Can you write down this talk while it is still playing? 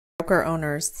broker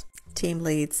owners, team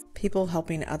leads, people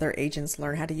helping other agents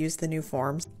learn how to use the new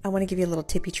forms. I want to give you a little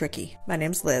tippy tricky. My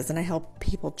name's Liz and I help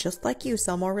people just like you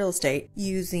sell more real estate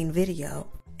using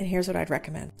video. And here's what I'd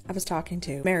recommend. I was talking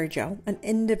to Mary Jo, an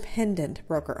independent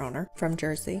broker owner from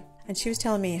Jersey, and she was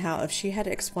telling me how if she had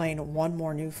to explain one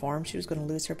more new form, she was going to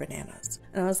lose her bananas.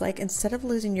 And I was like, instead of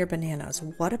losing your bananas,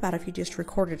 what about if you just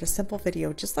recorded a simple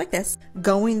video just like this,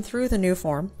 going through the new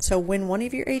form? So when one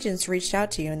of your agents reached out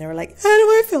to you and they were like, how do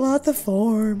I fill out the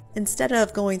form? Instead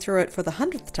of going through it for the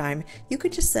 100th time, you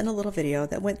could just send a little video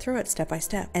that went through it step by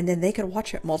step. And then they could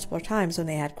watch it multiple times when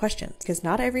they had questions. Because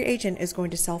not every agent is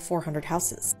going to sell 400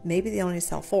 houses. Maybe they only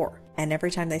sell 4. And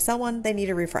every time they sell one, they need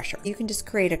a refresher. You can just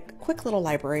create a quick little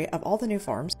library of all the new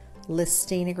forms,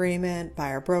 listing agreement,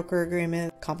 buyer broker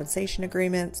agreement, compensation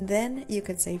agreements. Then you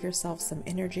can save yourself some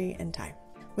energy and time.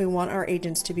 We want our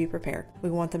agents to be prepared. We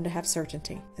want them to have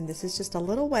certainty. And this is just a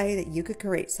little way that you could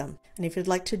create some. And if you'd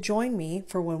like to join me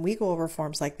for when we go over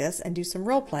forms like this and do some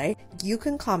role play, you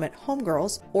can comment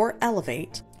Homegirls or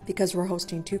Elevate because we're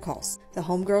hosting 2 calls. The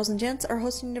Homegirls and Gents are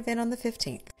hosting an event on the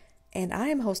 15th. And I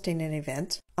am hosting an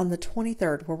event on the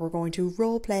 23rd where we're going to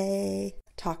role play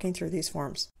talking through these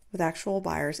forms with actual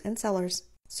buyers and sellers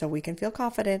so we can feel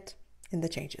confident in the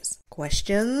changes.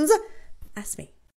 Questions? Ask me.